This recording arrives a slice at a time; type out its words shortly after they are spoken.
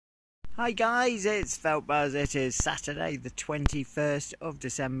Hi guys, it's Felt Buzz. It is Saturday the 21st of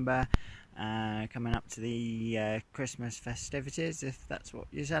December, coming up to the Christmas festivities, if that's what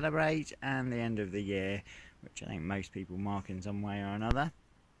you celebrate, and the end of the year, which I think most people mark in some way or another.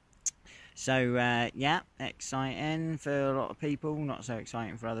 So yeah, exciting for a lot of people, not so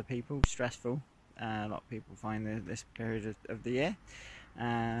exciting for other people, stressful. A lot of people find this period of the year.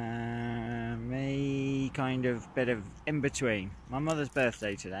 Me kind of bit of in between. My mother's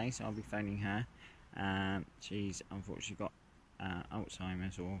birthday today, so I'll be phoning her. She's unfortunately got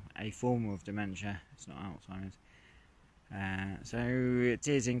Alzheimer's, or a form of dementia. It's not Alzheimer's. So it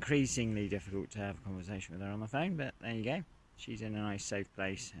is increasingly difficult to have a conversation with her on the phone, but there you go. She's in a nice safe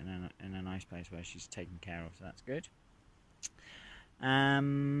place, in a nice place where she's taken care of, so that's good.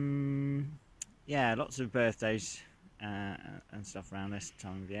 Yeah, lots of birthdays and stuff around this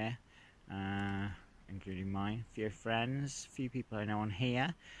time of year, including mine, a few friends, a few people I know on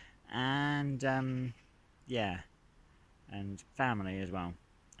here, and yeah, and family as well.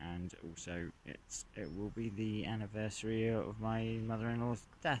 And also it will be the anniversary of my mother-in-law's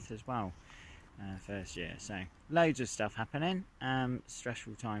death as well, first year. So loads of stuff happening.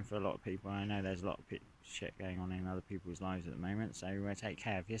 Stressful time for a lot of people. I know there's a lot of shit going on in other people's lives at the moment, so take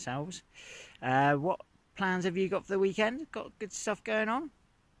care of yourselves. What plans have you got for the weekend? Got good stuff going on?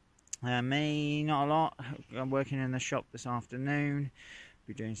 Me, not a lot. I'm working in the shop this afternoon.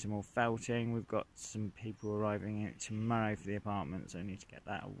 Be doing some more felting. We've got some people arriving tomorrow for the apartment, so I need to get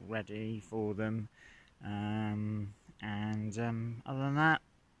that all ready for them. Other than that,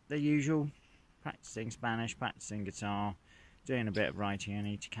 the usual: practicing Spanish, practicing guitar, doing a bit of writing. I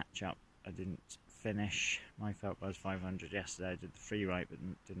need to catch up. I didn't finish my Felt Buzz 500 yesterday. I did the free write but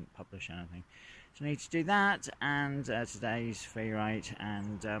didn't publish anything, so I need to do that, and today's free write,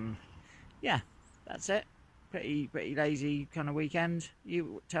 and yeah, that's it. Pretty lazy kind of weekend.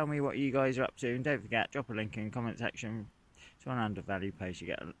 You tell me what you guys are up to, and don't forget, drop a link in the comment section to an undervalued post. You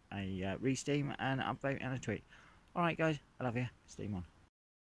get a re-steam, an upvote, and a tweet. Alright guys, I love you. Steam on.